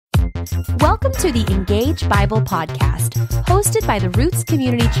Welcome to the Engage Bible Podcast, hosted by the Roots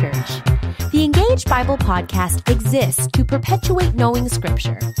Community Church. The Engage Bible Podcast exists to perpetuate knowing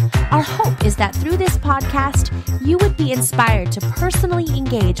Scripture. Our hope is that through this podcast, you would be inspired to personally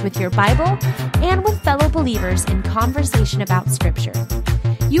engage with your Bible and with fellow believers in conversation about Scripture.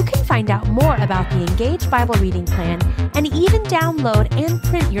 You can find out more about the Engage Bible Reading Plan and even download and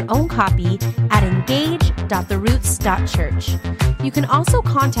print your own copy at engage.theroots.church. You can also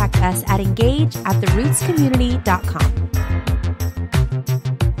contact us at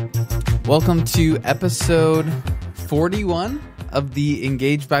engage@therootscommunity.com. Welcome to episode 41 of the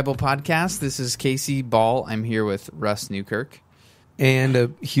Engage Bible Podcast. This is Casey Ball. I'm here with Russ Newkirk. And a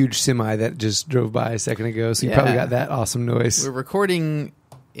huge semi that just drove by a second ago, so you probably got that awesome noise. We're recording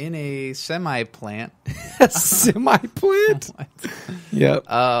in a semi-plant. A semi-plant? Yep.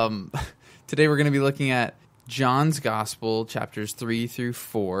 Today we're going to be looking at John's Gospel, chapters 3 through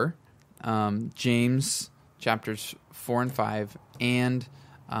 4, James, chapters 4 and 5, and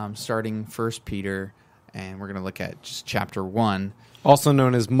starting 1 Peter, and we're going to look at just chapter 1. Also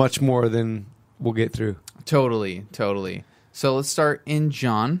known as much more than we'll get through. Totally. So let's start in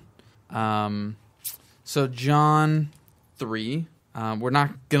John. So John 3, we're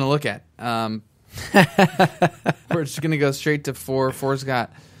not going to look at. We're just going to go straight to 4. 4's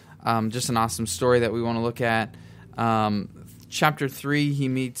got just an awesome story that we want to look at. Chapter 3, he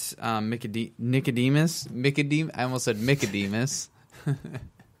meets Nicodemus. I almost said Nicodemus. You're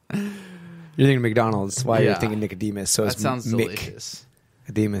thinking McDonald's. Why you're thinking Nicodemus? So that sounds delicious.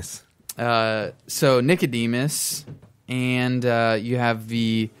 Nicodemus. So Nicodemus, and you have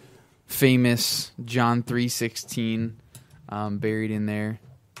the famous John 3:16 buried in there.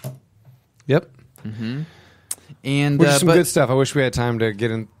 Yep. Mm-hmm. And which is some good stuff. I wish we had time to get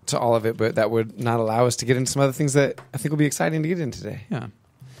into all of it, but that would not allow us to get into some other things that I think will be exciting to get into today. Yeah.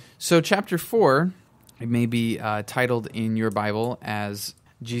 So chapter 4, it may be titled in your Bible as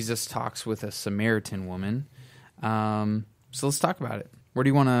Jesus talks with a Samaritan woman. So let's talk about it. Where do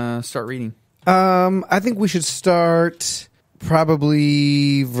you want to start reading? I think we should start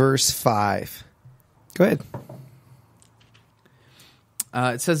probably verse 5. Go ahead.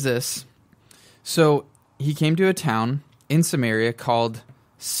 It says this. So he came to a town in Samaria called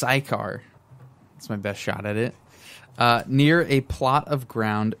Sychar. That's my best shot at it. Near a plot of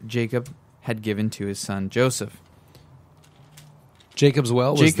ground Jacob had given to his son Joseph. Jacob's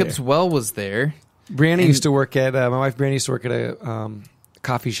well was there. Brandy used to work at, my wife Brandy used to work at a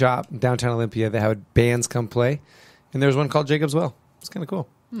coffee shop in downtown Olympia. They had bands come play. And there was one called Jacob's Well. It's kind of cool.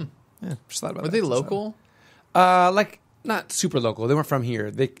 Yeah, just thought about Were that. they local? Not super local. They weren't from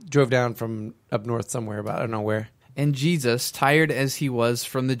here. They drove down from up north somewhere, but I don't know where. And Jesus, tired as he was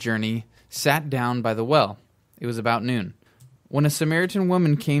from the journey, sat down by the well. It was about noon. When a Samaritan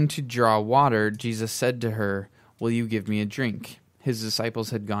woman came to draw water, Jesus said to her, "Will you give me a drink?" His disciples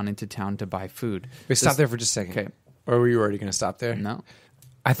had gone into town to buy food. Wait, stop there for just a second. Okay. Or were you already going to stop there? No.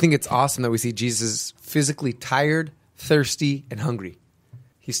 I think it's awesome that we see Jesus physically tired, thirsty, and hungry.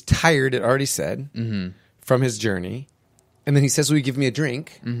 He's tired, it already said, from his journey. And then he says, "Will you give me a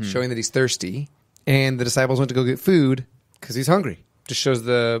drink?" Showing that he's thirsty. And the disciples went to go get food because he's hungry. Just shows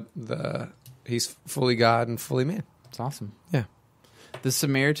the he's fully God and fully man. It's awesome. Yeah. The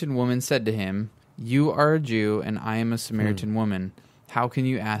Samaritan woman said to him, "You are a Jew, and I am a Samaritan woman. How can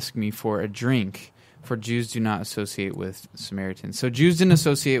you ask me for a drink? For Jews do not associate with Samaritans." So Jews didn't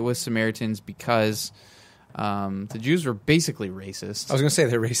associate with Samaritans because the Jews were basically racist. I was going to say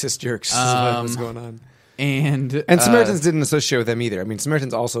they're racist jerks. Is what was going on. And Samaritans didn't associate with them either. I mean,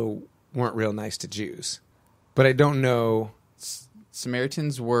 Samaritans also weren't real nice to Jews. But I don't know.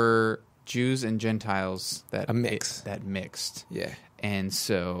 Samaritans were Jews and Gentiles that mixed. Yeah. And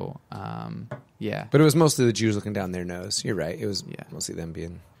so, yeah. But it was mostly the Jews looking down their nose. You're right. It was mostly them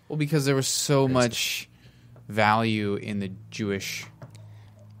being... Well, because there was so much value in the Jewish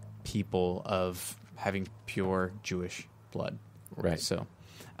people of having pure Jewish blood. Right. So,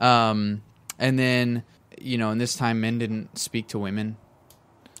 and then, in this time, men didn't speak to women.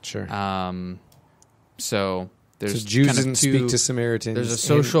 Sure. So there's Jews kind of didn't speak to Samaritans. There's a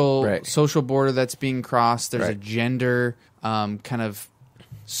social border that's being crossed. There's a gender kind of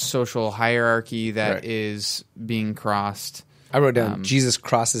social hierarchy that is being crossed. I wrote down Jesus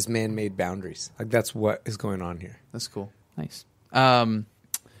crosses man-made boundaries. Like that's what is going on here. That's cool. Nice.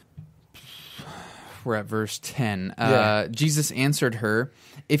 We're at verse 10. Jesus answered her,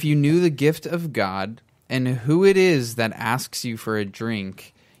 "If you knew the gift of God and who it is that asks you for a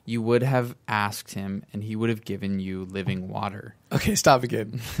drink, you would have asked him, and he would have given you living water." Okay, stop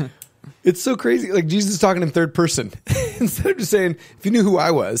again. It's so crazy. Like Jesus is talking in third person. Instead of just saying, "If you knew who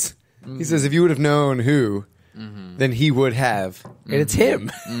I was, He says, if you would have known who, then he would have. And it's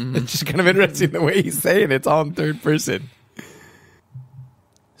him. It's just kind of interesting the way he's saying it. It's all in third person.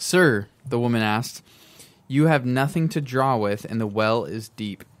 Sir, the woman asked, you have nothing to draw with, and the well is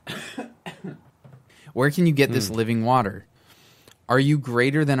deep. Where can you get this living water? Are you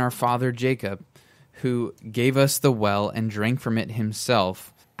greater than our father Jacob, who gave us the well and drank from it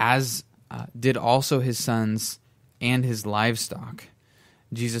himself, as did also his sons and his livestock?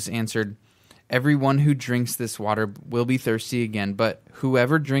 Jesus answered, everyone who drinks this water will be thirsty again, but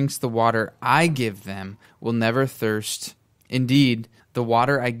whoever drinks the water I give them will never thirst. Indeed, the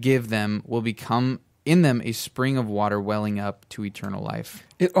water I give them will become in them a spring of water welling up to eternal life.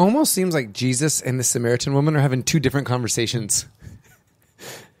 It almost seems like Jesus and the Samaritan woman are having two different conversations.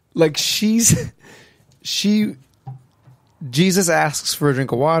 Like Jesus asks for a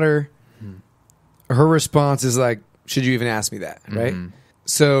drink of water. Her response is like, should you even ask me that? Right?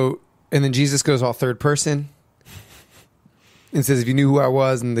 So, and then Jesus goes all third person and says, if you knew who I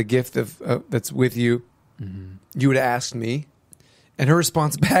was and the gift of that's with you, you would have asked me. And her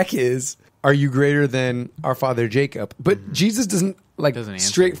response back is, are you greater than our father Jacob? But Jesus doesn't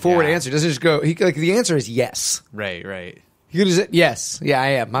straightforward answer. Doesn't just go, the answer is yes. Right. He could have said, yes, yeah, I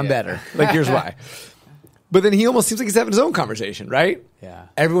am. I'm better. Here's why. But then he almost seems like he's having his own conversation, right? Yeah.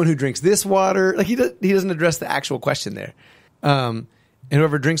 Everyone who drinks this water, he doesn't address the actual question there. And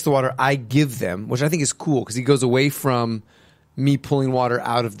whoever drinks the water, I give them, which I think is cool because he goes away from me pulling water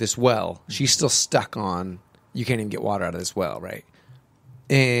out of this well. She's still stuck on, you can't even get water out of this well, right?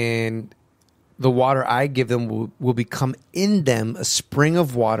 And the water I give them will become in them a spring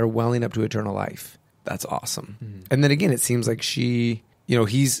of water welling up to eternal life. That's awesome. And then again, it seems like he's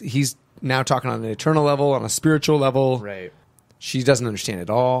now talking on an eternal level, on a spiritual level. Right. She doesn't understand it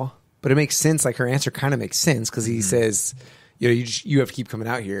all, but it makes sense. Like her answer kind of makes sense because he says, you have to keep coming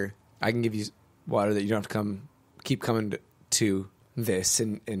out here. I can give you water that you don't have to keep coming to this.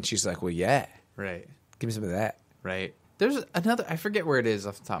 And she's like, well, yeah. Right. Give me some of that. Right. There's another, I forget where it is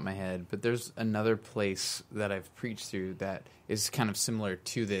off the top of my head, but there's another place that I've preached through that is kind of similar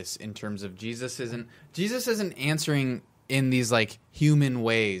to this in terms of Jesus isn't answering in these like human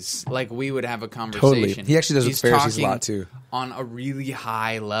ways like we would have a conversation. Totally. He actually does with Pharisees a lot too. On a really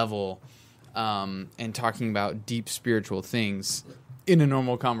high level and talking about deep spiritual things in a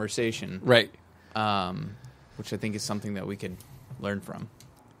normal conversation. Right. Which I think is something that we could learn from.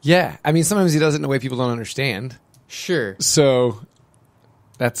 Yeah. I mean, sometimes he does it in a way people don't understand. Sure. So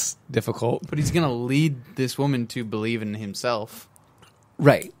that's difficult. But he's going to lead this woman to believe in himself.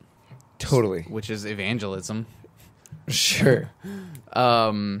 Right. Totally. Which is evangelism. Sure.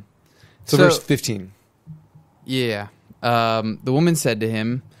 So verse 15. Yeah. The woman said to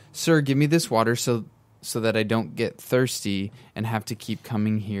him, Sir, give me this water so that I don't get thirsty and have to keep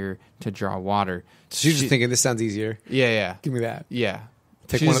coming here to draw water. So she's just thinking, this sounds easier. Yeah. Give me that. Yeah.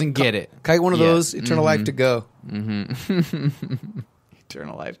 She doesn't get it. Can I get one of those? Eternal life to go.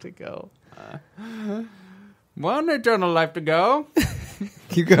 Eternal life to go. One eternal life to go.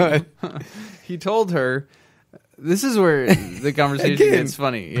 Keep going. He told her, this is where the conversation gets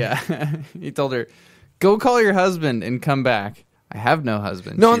funny. Yeah. He told her, go call your husband and come back. I have no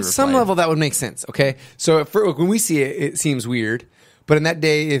husband. No, on some level that would make sense, okay? So when we see it, it seems weird. But in that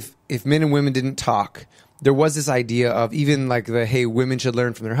day, if men and women didn't talk, there was this idea of even like hey, women should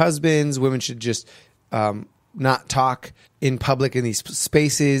learn from their husbands. Women should just not talk in public in these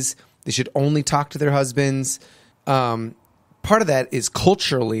spaces. They should only talk to their husbands. Part of that is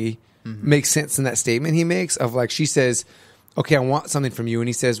culturally makes sense in that statement he makes of like, she says, okay, I want something from you. And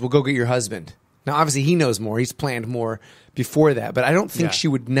he says, well, go get your husband. Now, obviously, he knows more. He's planned more before that. But I don't think she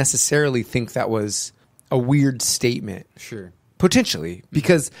would necessarily think that was a weird statement. Sure. Potentially.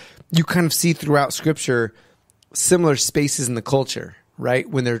 Because you kind of see throughout Scripture similar spaces in the culture, right?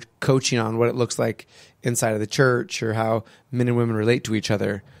 When they're coaching on what it looks like inside of the church or how men and women relate to each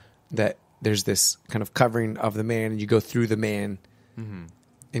other, that there's this kind of covering of the man and you go through the man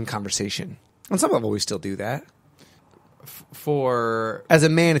in conversation. On some level, we still do that. As a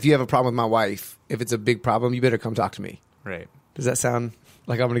man, if you have a problem with my wife, if it's a big problem, you better come talk to me. Right. Does that sound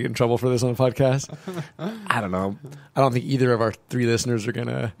like I'm going to get in trouble for this on a podcast? I don't know. I don't think either of our 3 listeners are going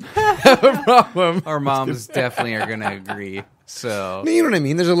to have a problem. Our moms definitely are going to agree. So you know what I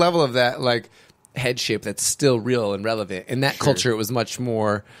mean? There's a level of that like headship that's still real and relevant. In that culture, it was much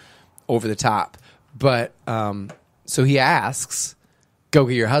more over the top. But so he asks, go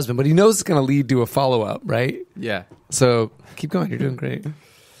get your husband. But he knows it's going to lead to a follow-up, right? Yeah. So keep going. You're doing great.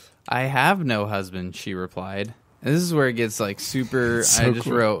 I have no husband, she replied. And this is where it gets like super. So I just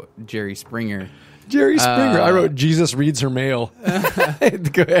wrote Jerry Springer. Jerry Springer. I wrote Jesus reads her mail.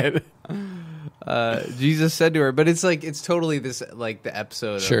 Go ahead. Jesus said to her, but it's like it's totally this like the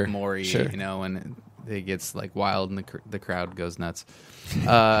episode Sure, of Maury, sure. you know, when it gets like wild and the crowd goes nuts.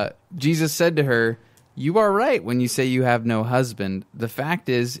 Jesus said to her, "You are right when you say you have no husband. The fact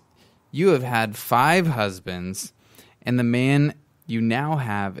is, you have had 5 husbands, and the man you now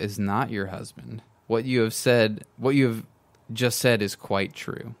have is not your husband. What you have just said is quite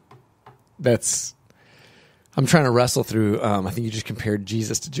true." I'm trying to wrestle through. I think you just compared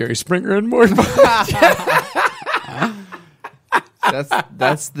Jesus to Jerry Springer and more.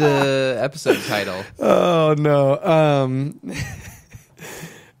 That's the episode title. Oh no.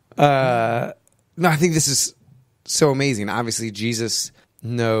 No, I think this is so amazing. Obviously, Jesus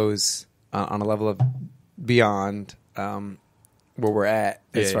knows on a level of beyond where we're at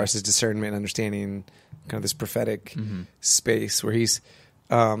as far as his discernment and understanding, kind of this prophetic space where he's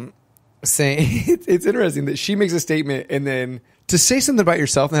saying it's interesting that she makes a statement and then to say something about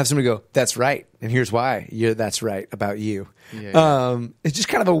yourself and have somebody go, "That's right, and here's why that's right about you." It's just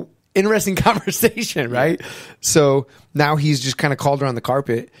kind of a interesting conversation, right? So now he's just kind of called her on the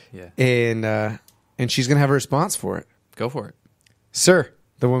carpet, and she's gonna have a response for it. Go for it. "Sir,"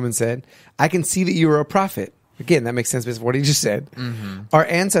 the woman said, "I can see that you are a prophet." Again, that makes sense because of what he just said. "Our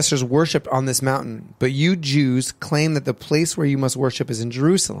ancestors worshipped on this mountain, but you Jews claim that the place where you must worship is in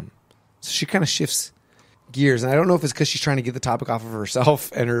Jerusalem." So she kind of shifts gears. And I don't know if it's because she's trying to get the topic off of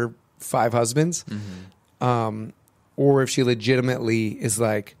herself and her 5 husbands, or if she legitimately is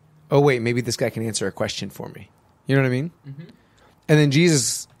like, "Oh, wait, maybe this guy can answer a question for me." You know what I mean? And then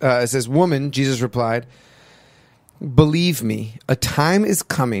Jesus says, "Woman," Jesus replied, "believe me, a time is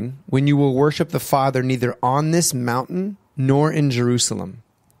coming when you will worship the Father neither on this mountain nor in Jerusalem.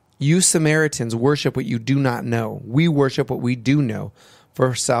 You Samaritans worship what you do not know. We worship what we do know,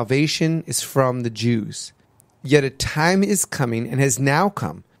 for salvation is from the Jews. Yet a time is coming and has now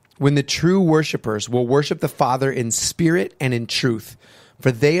come when the true worshipers will worship the Father in spirit and in truth,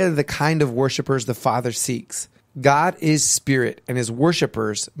 for they are the kind of worshipers the Father seeks. God is spirit, and his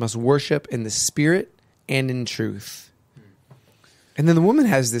worshipers must worship in the spirit and in truth." And then the woman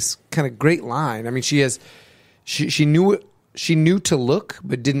has this kind of great line. I mean, she knew to look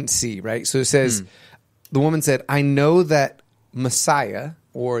but didn't see, right? So it says, the woman said, "I know that Messiah,"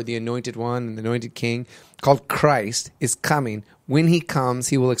 or the anointed one and the anointed king, called Christ, is coming. When he comes,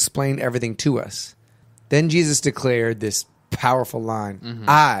 he will explain everything to us. Then Jesus declared this powerful line,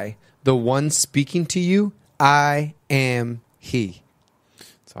 "I, the one speaking to you, I am he."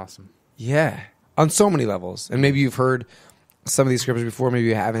 It's awesome. Yeah, on so many levels. And maybe you've heard some of these scriptures before, maybe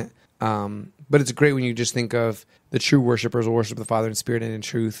you haven't. But it's great when you just think of the true worshipers will worship the Father in spirit and in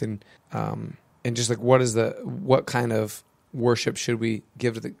truth, and just like what kind of worship should we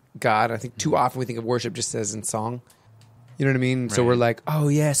give to the God? I think too often we think of worship just as in song. You know what I mean? Right. So we're like, oh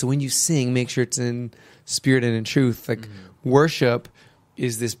yeah, so when you sing, make sure it's in spirit and in truth. Like worship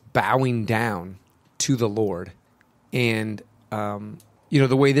is this bowing down to the Lord. And the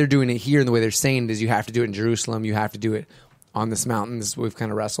way they're doing it here and the way they're saying it is you have to do it in Jerusalem, you have to do it on this mountain. This is what we've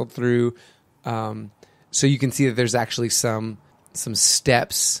kind of wrestled through. So you can see that there's actually some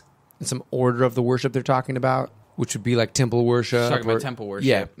steps and some order of the worship they're talking about, which would be like temple worship. Talking about temple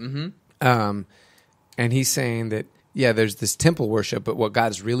worship. Yeah. And he's saying that, there's this temple worship, but what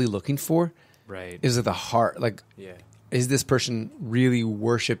God's really looking for is at the heart. Like, is this person really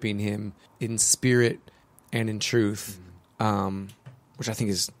worshiping him in spirit and in truth? Which I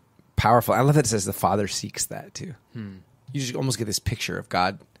think is powerful. I love that it says the Father seeks that too. You just almost get this picture of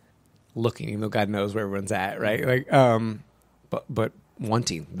God looking, even though God knows where everyone's at, right? Like, but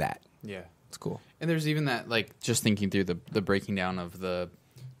wanting that. Yeah. It's cool. And there's even that, like, just thinking through the breaking down of the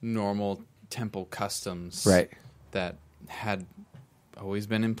normal temple customs that had always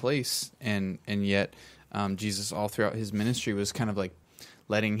been in place. And yet Jesus all throughout his ministry was kind of like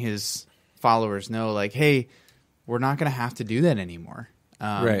letting his followers know, like, hey, we're not going to have to do that anymore.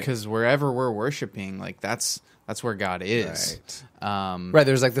 Because wherever we're worshiping, like, that's where God is. Right.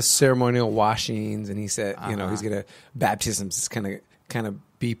 There's like the ceremonial washings, and he said, he's going to baptisms is kind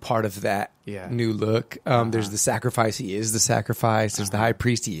of be part of that new look. There's the sacrifice. He is the sacrifice. There's the high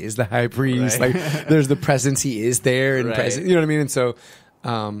priest. He is the high priest. Like there's the presence. He is there and present. You know what I mean? And so,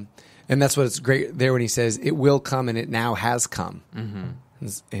 and that's what's great there when he says it will come and it now has come.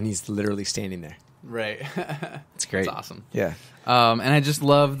 And he's literally standing there. Right. It's great. It's awesome. Yeah. And I just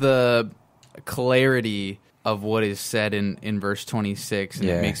love the clarity of what is said in verse 26. And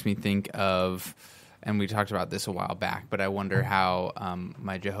it makes me think of, and we talked about this a while back, but I wonder how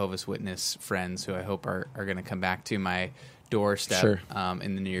my Jehovah's Witness friends, who I hope are going to come back to my doorstep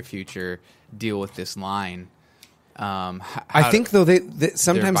in the near future deal with this line. I think though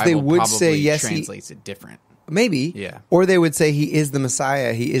sometimes they would say yes. Translates it different. Maybe, yeah. Or they would say he is the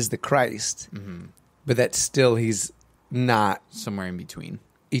Messiah, he is the Christ, but that still he's not somewhere in between,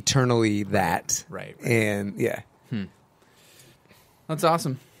 eternally that, right. And yeah, that's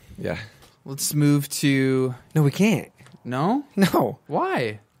awesome. Yeah, let's move to. No, we can't. No,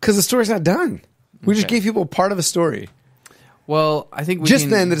 why? Because the story's not done. We just gave people part of a story. Well, I think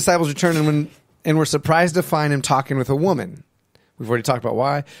then the disciples returned and were surprised to find him talking with a woman. We've already talked about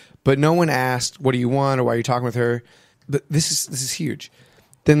why, but no one asked, "What do you want?" or "Why are you talking with her?" But this is huge.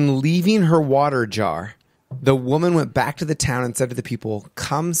 Then, leaving her water jar, the woman went back to the town and said to the people,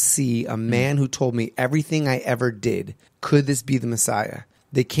 "Come see a man who told me everything I ever did. Could this be the Messiah?"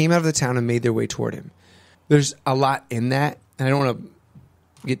 They came out of the town and made their way toward him. There's a lot in that, and I don't want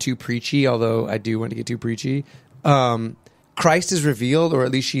to get too preachy, although I do want to get too preachy. Christ is revealed, or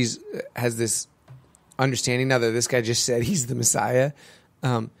at least has this understanding now that this guy just said he's the Messiah.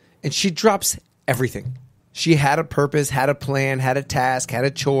 And she drops everything. She had a purpose, had a plan, had a task, had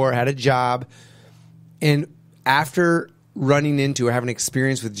a chore, had a job. And after running into or having an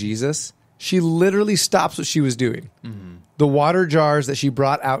experience with Jesus, she literally stops what she was doing. The water jars that she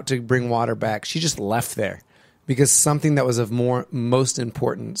brought out to bring water back, she just left there because something that was of most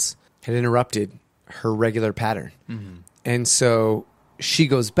importance had interrupted her regular pattern. And so she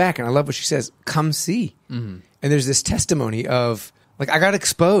goes back, and I love what she says, "Come see." And there's this testimony of, like, I got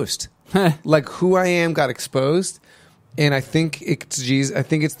exposed. Like, who I am got exposed. And I think it's Jesus. I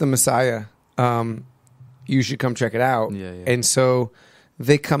think it's the Messiah. You should come check it out. Yeah. And so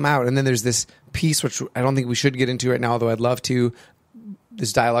they come out, and then there's this piece, which I don't think we should get into right now, although I'd love to,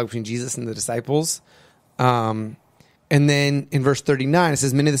 this dialogue between Jesus and the disciples. And then in verse 39, it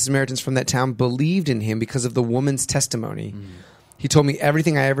says, "Many of the Samaritans from that town believed in him because of the woman's testimony. He told me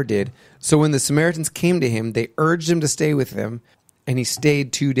everything I ever did. So when the Samaritans came to him, they urged him to stay with them, and he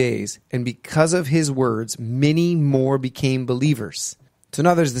stayed 2 days. And because of his words, many more became believers." So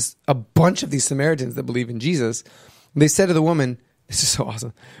now there's a bunch of these Samaritans that believe in Jesus. They said to the woman, this is so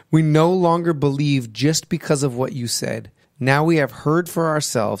awesome, "We no longer believe just because of what you said. Now we have heard for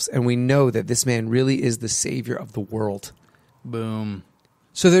ourselves, and we know that this man really is the Savior of the world." Boom.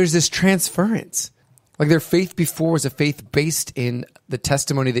 So there's this transference. Like, their faith before was a faith based in the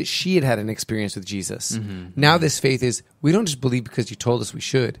testimony that she had an experience with Jesus. Now this faith is, we don't just believe because you told us we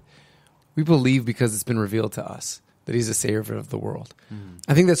should. We believe because it's been revealed to us that he's the Savior of the world.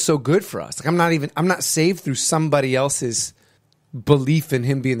 I think that's so good for us. Like, I'm not saved through somebody else's belief in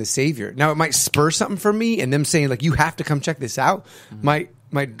him being the Savior. Now, it might spur something for me, and them saying, like, you have to come check this out, might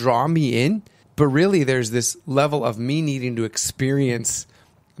draw me in. But really, there's this level of me needing to experience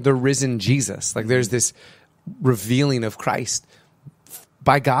the risen Jesus. Like, there's this revealing of Christ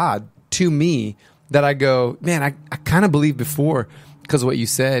by God to me that I go, man, I kind of believed before because of what you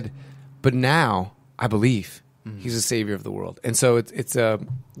said, but now I believe he's the Savior of the world. And so it's a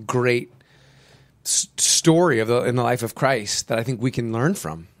great story in the life of Christ that I think we can learn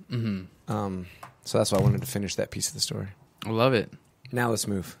from. So that's why I wanted to finish that piece of the story. I love it. Now let's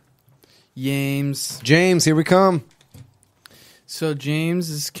move. James, here we come. So James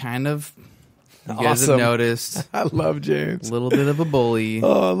is kind of, you guys have noticed, I love James. A little bit of a bully.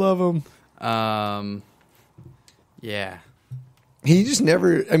 Oh, I love him. Yeah. He just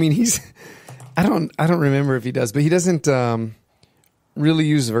never, I mean, I don't remember if he does, but he doesn't really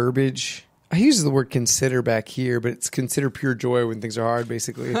use verbiage. He uses the word consider back here, but it's consider pure joy when things are hard,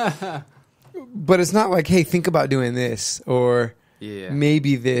 basically. But it's not like, hey, think about doing this, or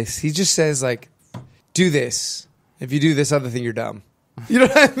maybe this. He just says, like, do this. If you do this other thing, you're dumb. You know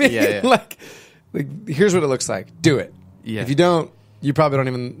what I mean? Yeah. Like, here's what it looks like. Do it. Yeah. If you don't, you probably don't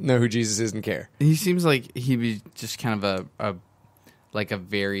even know who Jesus is and care. He seems like he'd be just kind of a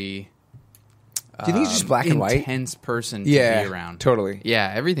very... Do you think he's just black and white? Intense person to be around. Totally.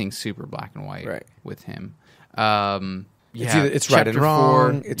 Yeah, everything's super black and white with him. It's right and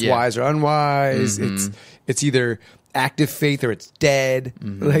wrong. 4, it's wise or unwise. It's either active faith or it's dead.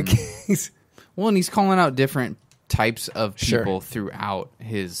 Like, and he's calling out different types of people throughout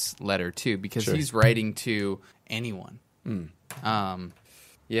his letter too, because he's writing to anyone.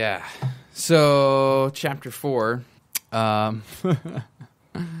 So chapter 4.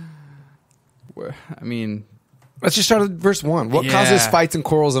 I mean, let's just start with verse 1. What causes fights and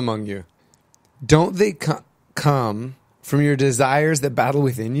quarrels among you? Don't they come from your desires that battle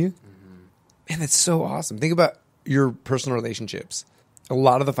within you? Man, that's so awesome. Think about your personal relationships. A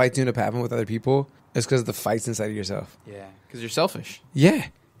lot of the fights you end up having with other people is because of the fights inside of yourself. Yeah, because you're selfish. Yeah.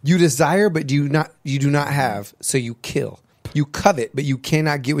 You desire, but you do not have, so you kill. You covet, but you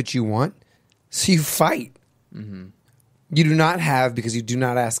cannot get what you want, so you fight. Mm-hmm. You do not have because you do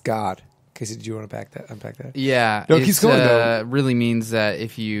not ask God. Casey, did you want to unpack that? Yeah. No, keep going, though. Really means that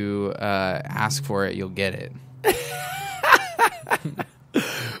if you ask for it, you'll get it.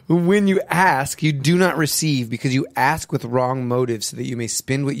 When you ask, you do not receive because you ask with wrong motives so that you may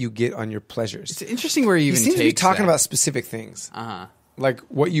spend what you get on your pleasures. It's interesting where he even seems to be takes talking that. about specific things. Uh-huh. Like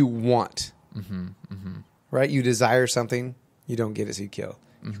what you want. Right? You desire something, you don't get it, so you kill.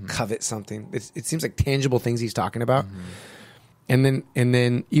 You covet something. It seems like tangible things he's talking about. And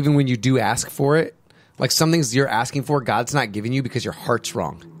then even when you do ask for it, like some things you're asking for, God's not giving you because your heart's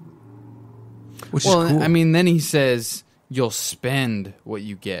wrong. Which is cool. I mean, then he says you'll spend what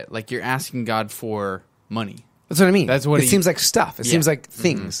you get. Like you're asking God for money. That's what I mean. That's what it seems like stuff. It seems like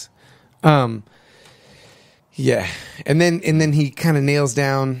things. Yeah. And then he kind of nails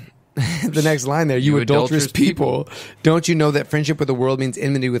down the next line there. You adulterous people. Don't you know that friendship with the world means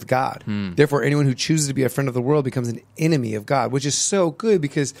enmity with God? Therefore, anyone who chooses to be a friend of the world becomes an enemy of God, which is so good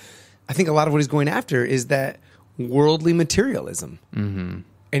because I think a lot of what he's going after is that worldly materialism. And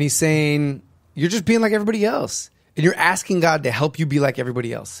he's saying, you're just being like everybody else. And you're asking God to help you be like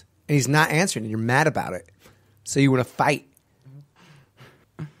everybody else. And he's not answering, and you're mad about it. So you want to fight.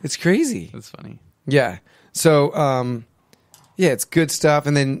 It's crazy. That's funny. Yeah. So, yeah, it's good stuff.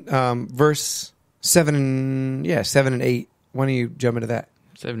 And then verse 7 and 8. Why don't you jump into that?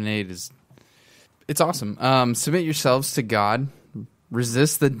 7 and 8 it's awesome. Submit yourselves to God.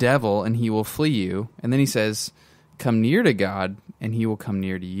 Resist the devil, and he will flee you. And then he says, come near to God, and he will come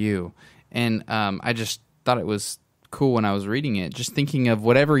near to you. And I just thought it was cool when I was reading it, just thinking of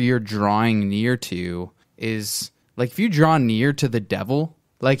whatever you're drawing near to is, like, if you draw near to the devil,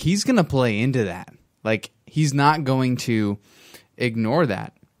 like, he's going to play into that. Like, he's not going to ignore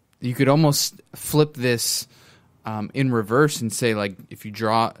that. You could almost flip this in reverse and say, like, if you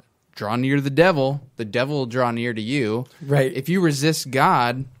draw near to the devil will draw near to you. Right. If you resist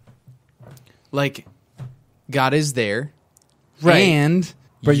God, like, God is there. Right.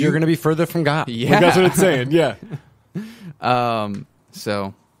 But you're going to be further from God. Yeah. Like, that's what it's saying. Yeah.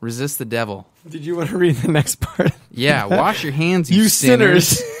 So resist the devil. Did you want to read the next part? Yeah. Wash your hands, You you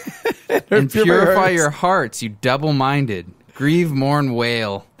sinners. And purify hearts. your hearts, you double-minded. Grieve, mourn,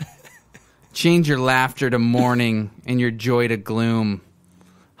 wail. Change your laughter to mourning and your joy to gloom.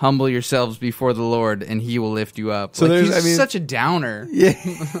 Humble yourselves before the Lord, and He will lift you up. So like, he's such a downer.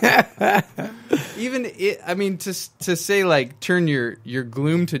 Yeah. Even to say, like, turn your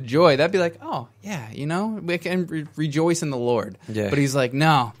gloom to joy, that'd be like, oh yeah, we can rejoice in the Lord. Yeah. But he's like,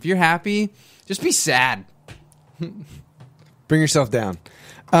 no, if you're happy, just be sad. Bring yourself down.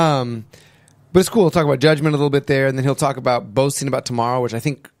 But it's cool. He'll talk about judgment a little bit there, and then he'll talk about boasting about tomorrow, which I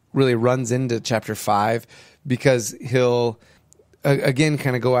think really runs into chapter 5, because he'll again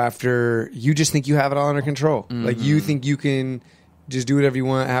kind of go after, you just think you have it all under control. Like, you think you can just do whatever you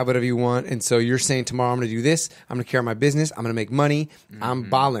want, have whatever you want, and so you're saying tomorrow I'm going to do this, I'm going to carry my business, I'm going to make money, I'm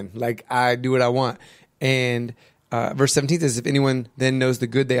balling, like, I do what I want. And verse 17 says, if anyone then knows the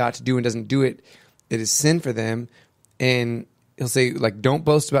good they ought to do and doesn't do it, it is sin for them. And he'll say, like, don't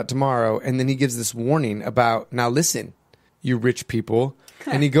boast about tomorrow. And then he gives this warning about, now listen, you rich people.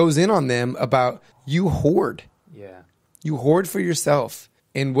 And he goes in on them about, you hoard. Yeah. You hoard for yourself.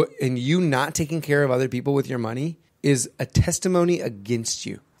 And you not taking care of other people with your money is a testimony against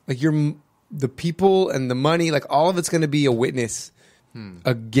you. Like, the people and the money, like, all of it's going to be a witness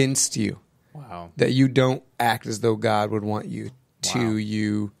against you. Wow. That you don't act as though God would want you to,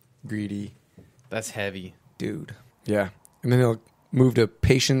 you greedy. That's heavy. Dude. Yeah. And then he'll move to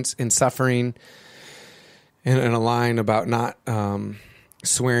patience and suffering, and a line about not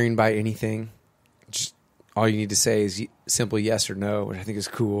swearing by anything. Just all you need to say is simple yes or no, which I think is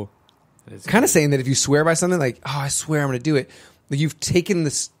cool. Kind of saying that if you swear by something, like, oh, I swear I'm going to do it, like, you've taken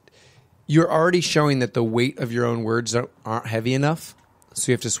this, you're already showing that the weight of your own words aren't heavy enough,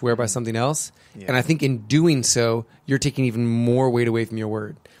 so you have to swear by something else. Yeah. And I think in doing so, you're taking even more weight away from your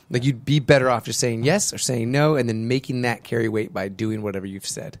word. Like, you'd be better off just saying yes or saying no, and then making that carry weight by doing whatever you've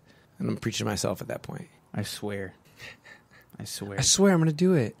said. And I'm preaching to myself at that point. I swear I'm going to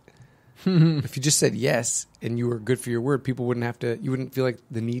do it. If you just said yes and you were good for your word, people you wouldn't feel like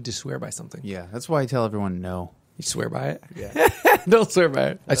the need to swear by something. Yeah, that's why I tell everyone no. You swear by it? Yeah. Don't swear by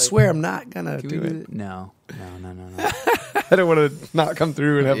it. I swear I'm not going to do it. No. I don't want to not come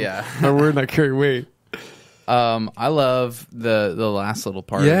through and have my word not carry weight. I love the last little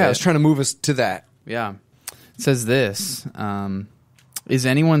part. Yeah, of it. I was trying to move us to that. Yeah. It says this, is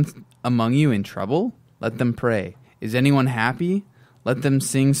anyone among you in trouble? Let them pray. Is anyone happy? Let them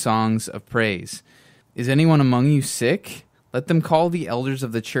sing songs of praise. Is anyone among you sick? Let them call the elders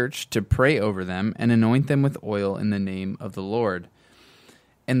of the church to pray over them and anoint them with oil in the name of the Lord.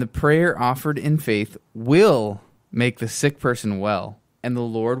 And the prayer offered in faith will make the sick person well, and the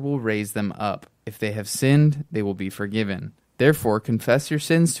Lord will raise them up. If they have sinned, they will be forgiven. Therefore, confess your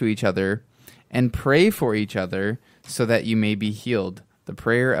sins to each other and pray for each other so that you may be healed. The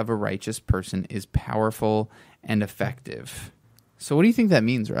prayer of a righteous person is powerful and effective. So what do you think that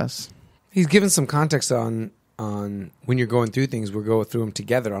means, Russ? He's given some context on when you're going through things, we'll go through them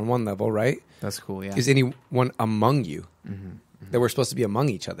together on one level, right? That's cool, yeah. Is anyone among you that we're supposed to be among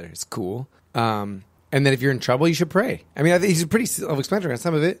each other? It's cool. And then if you're in trouble, you should pray. I mean, I think he's pretty self-explanatory on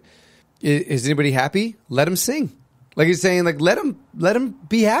some of it. Is anybody happy? Let him sing. Like he's saying, like let him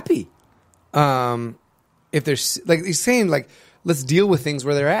be happy. If there's like he's saying, like let's deal with things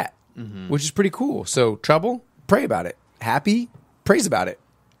where they're at, which is pretty cool. So trouble, pray about it. Happy, praise about it.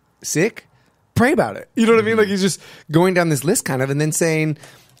 Sick, pray about it. You know what I mean? Like he's just going down this list kind of, and then saying,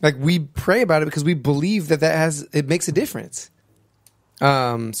 like we pray about it because we believe that it makes a difference.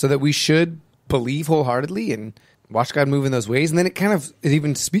 So that we should believe wholeheartedly and watch God move in those ways. And then it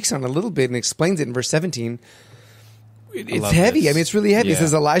even speaks on it a little bit and explains it in verse 17. It's heavy. I mean, it's really heavy. Yeah. It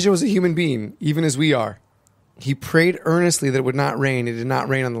says Elijah was a human being, even as we are. He prayed earnestly that it would not rain. It did not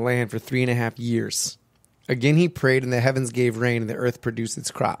rain on the land for 3.5 years. Again, he prayed, and the heavens gave rain, and the earth produced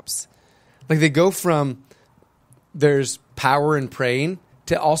its crops. Like they go from there's power in praying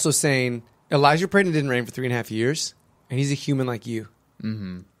to also saying Elijah prayed and it didn't rain for 3.5 years, and he's a human like you.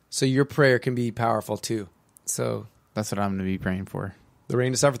 Mm-hmm. So your prayer can be powerful too. So that's what I'm going to be praying for. The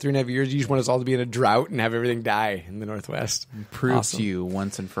rain to stop for 3.5 years. You just want us all to be in a drought and have everything die in the Northwest. Prove to you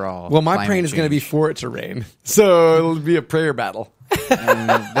once and for all. Well, my praying is going to be for it to rain, so it'll be a prayer battle. And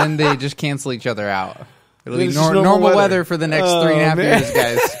then they just cancel each other out. It'll be It's just normal weather for the next 3.5 man. years,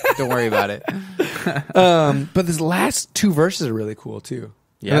 guys. Don't worry about it. But this last 2 verses are really cool too.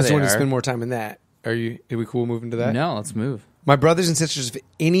 Yeah, I just they want to are. spend more time in that. Are we cool moving to that? No, let's move. My brothers and sisters,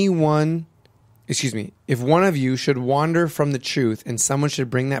 if one of you should wander from the truth and someone should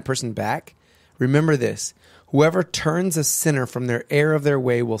bring that person back, remember this: whoever turns a sinner from their error of their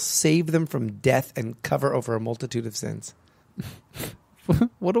way will save them from death and cover over a multitude of sins.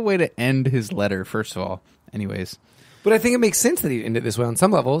 What a way to end his letter, first of all. Anyways. But I think it makes sense that he'd end it this way on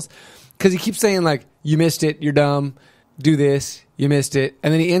some levels, because he keeps saying, like, you missed it, you're dumb, do this, you missed it.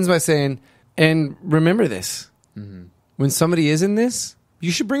 And then he ends by saying, and remember this. Mm-hmm. When somebody is in this,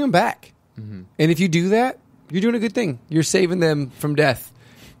 you should bring them back. Mm-hmm. And if you do that, you're doing a good thing. You're saving them from death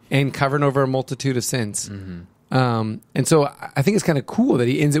and covering over a multitude of sins. Mm-hmm. And so I think it's kind of cool that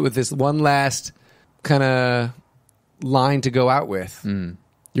he ends it with this one last kind of line to go out with. Mm.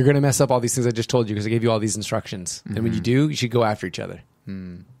 You're going to mess up all these things I just told you because I gave you all these instructions. Mm-hmm. And when you do, you should go after each other.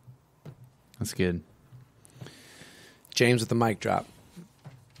 Mm. That's good. James with the mic drop.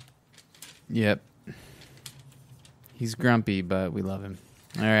 Yep. He's grumpy, but we love him.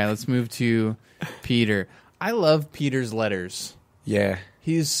 All right, let's move to Peter. I love Peter's letters. Yeah.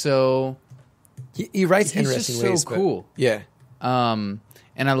 He's so... He writes he's interesting just so ways. cool. Yeah. And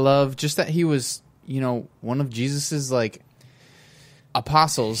I love just that he was, one of Jesus's like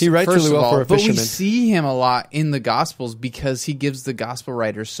apostles. He writes first really well of all, for a but we fisherman. see him a lot in the Gospels because he gives the Gospel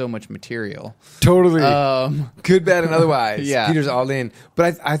writers so much material. Totally. Good, bad, and otherwise. Yeah. Peter's all in.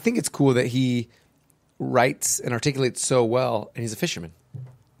 But I think it's cool that he writes and articulates so well, and he's a fisherman.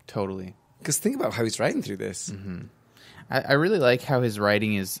 Totally. Because think about how he's writing through this. Mm-hmm. I really like how his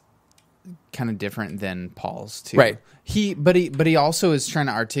writing is kind of different than Paul's too. Right. But he also is trying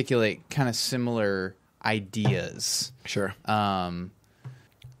to articulate kind of similar ideas. Sure.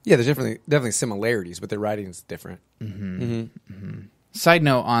 Yeah, there's definitely similarities, but their writing is different. Mm-hmm. Mm-hmm. Mm-hmm. Side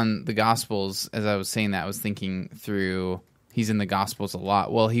note on the Gospels, as I was saying that, I was thinking through, he's in the Gospels a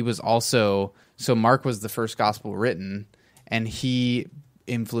lot. Well, he was also, so Mark was the first Gospel written, and he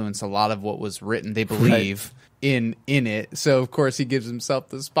influenced a lot of what was written, they believe, in it. So, of course, he gives himself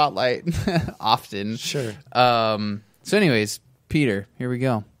the spotlight often. Sure. So anyways, Peter, here we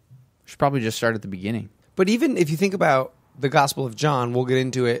go. Should probably just start at the beginning. But even if you think about the Gospel of John, we'll get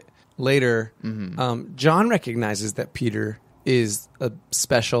into it later. Mm-hmm. John recognizes that Peter is a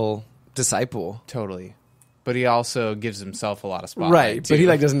special disciple. Totally. But he also gives himself a lot of spotlight. Right, too. but he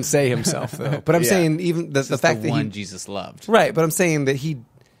doesn't say himself though. But I'm saying even the fact the that one Jesus loved. Right, but I'm saying that he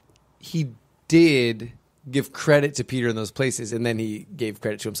did give credit to Peter in those places, and then he gave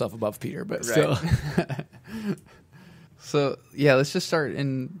credit to himself above Peter. But still, So yeah, let's just start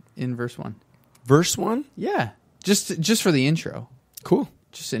in verse 1. Verse 1? Yeah, just for the intro. Cool.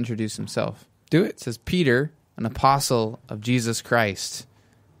 Just to introduce himself. Do it. It says, Peter, an apostle of Jesus Christ,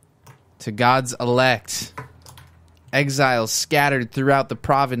 to God's elect exiles scattered throughout the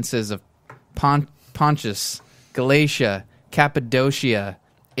provinces of Pontus, Galatia, Cappadocia,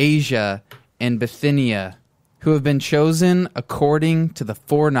 Asia, and Bithynia, who have been chosen according to the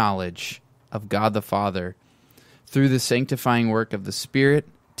foreknowledge of God the Father, through the sanctifying work of the Spirit,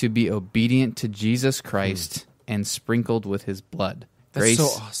 to be obedient to Jesus Christ and sprinkled with his blood. That's Grace so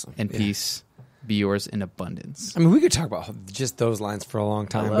awesome. and peace be yours in abundance. I mean, we could talk about just those lines for a long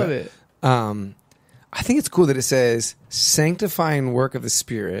time. I love it. I think it's cool that it says sanctifying work of the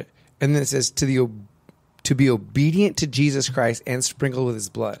Spirit, and then it says to be obedient to Jesus Christ and sprinkled with his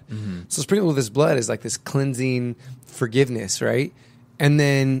blood. Mm-hmm. So sprinkled with his blood is like this cleansing forgiveness, right? And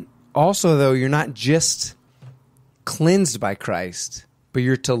then also, though, you're not just cleansed by Christ, but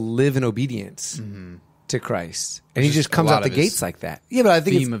you're to live in obedience to Christ. And he just comes out the gates like that. Yeah, but I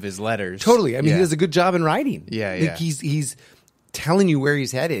think theme of his letters. Totally. I mean, he does a good job in writing. Yeah, like he's telling you where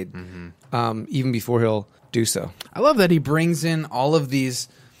he's headed, even before he'll do so. I love that he brings in all of these,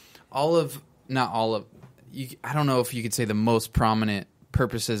 not all of, I don't know if you could say the most prominent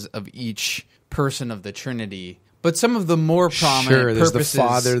purposes of each person of the Trinity, but some of the more prominent there's purposes the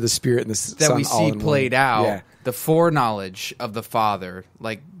Father, the Spirit, and the Son that we all see in played one. out. Yeah. The foreknowledge of the Father,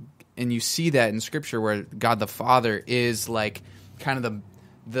 like, and you see that in Scripture where God the Father is like kind of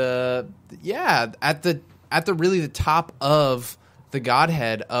at the really the top of the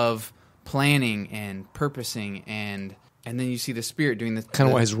Godhead of planning and purposing, and then you see the Spirit doing the Kind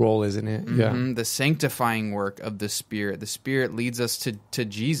of what his role is in it. Yeah. the sanctifying work of the Spirit. The Spirit leads us to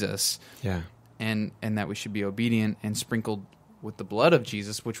Jesus. Yeah. And that we should be obedient and sprinkled with the blood of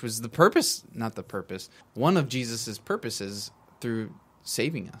Jesus, which was one of Jesus's purposes through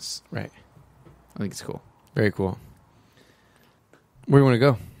saving us. Right. I think it's cool. Very cool. Where do you want to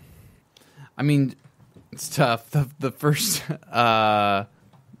go? I mean, it's tough. The first, the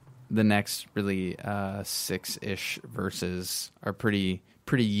next really 6-ish verses are pretty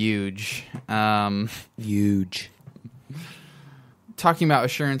huge. Huge. Talking about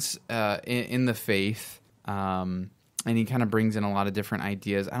assurance in the faith, and he kind of brings in a lot of different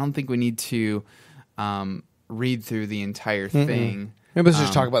ideas. I don't think we need to read through the entire thing. Maybe let's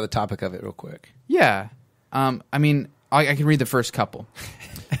just talk about the topic of it real quick. Yeah. I mean, I can read the first couple.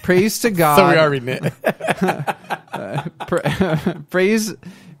 Praise to God. So we are reading it. Praise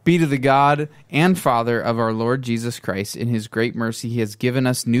be to the God and Father of our Lord Jesus Christ. In his great mercy, he has given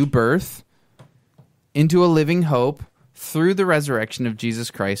us new birth into a living hope through the resurrection of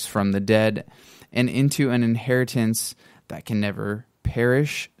Jesus Christ from the dead, and into an inheritance that can never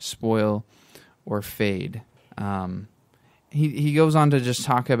perish, spoil, or fade. He goes on to just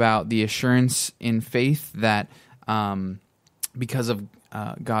talk about the assurance in faith that because of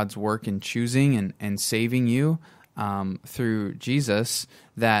God's work in choosing and saving you through Jesus,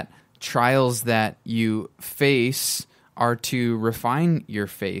 that trials that you face are to refine your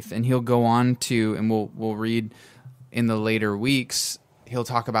faith. And he'll go on to, and we'll read in the later weeks, he'll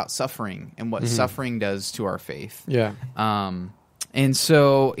talk about suffering and what suffering does to our faith. Yeah. And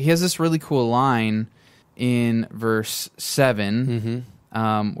so he has this really cool line in verse 7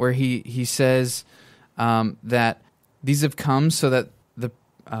 where he says that these have come so that the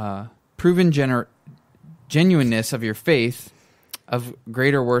proven genuineness of your faith of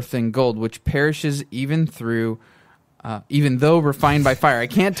greater worth than gold, which perishes even though refined by fire. I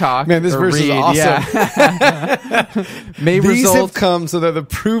can't talk. Man, this verse is awesome. Yeah. These have come so that the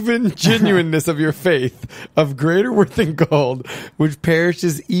proven genuineness of your faith of greater worth than gold, which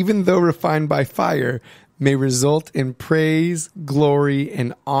perishes even though refined by fire, may result in praise, glory,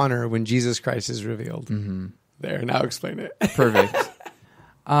 and honor when Jesus Christ is revealed. Mm-hmm. There, now explain it. Perfect.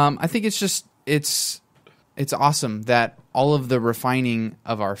 I think it's awesome that all of the refining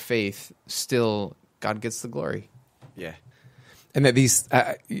of our faith, still God gets the glory. Yeah, and that these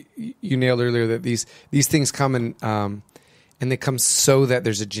you nailed earlier that these things come and they come so that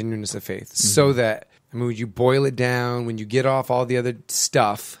there's a genuineness of faith. So that, I mean, when you boil it down, when you get off all the other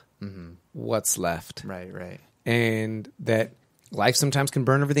stuff, what's left? Right. And that life sometimes can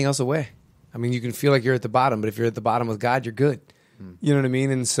burn everything else away. I mean, you can feel like you're at the bottom, but if you're at the bottom with God, you're good. You know what I mean?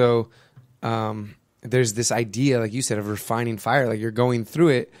 And so there's this idea, like you said, of refining fire. Like you're going through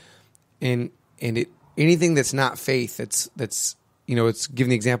it, and anything that's not faith, that's it's giving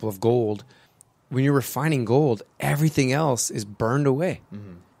the example of gold. When you're refining gold, everything else is burned away.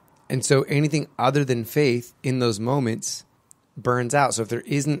 And so anything other than faith in those moments burns out. So if there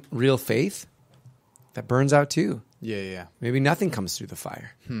isn't real faith, that burns out too. Yeah. Maybe nothing comes through the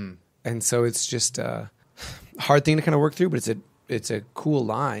fire. And so it's just a hard thing to kind of work through, but it's a cool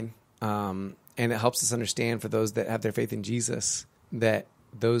line. And it helps us understand, for those that have their faith in Jesus, that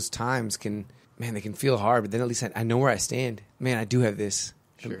those times can man, they can feel hard, but then at least I know where I stand. Man, I do have this.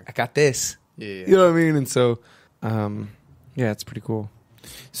 Sure. I got this. Yeah. You know what I mean? And so, yeah, it's pretty cool.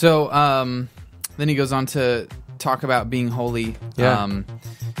 So then he goes on to talk about being holy. Yeah.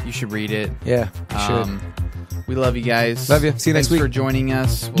 You should read it. Yeah, you should. We love you guys. Love you. See you next week. Thanks for joining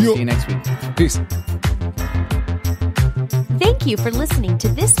us. We'll see you next week. Peace. Thank you for listening to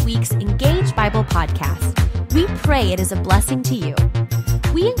this week's Engage Bible podcast. We pray it is a blessing to you.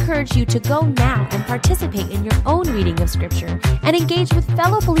 We encourage you to go now and participate in your own reading of Scripture and engage with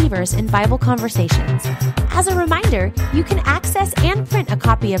fellow believers in Bible conversations. As a reminder, you can access and print a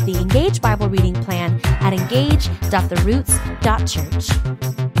copy of the Engage Bible reading plan at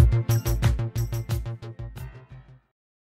engage.theroots.church.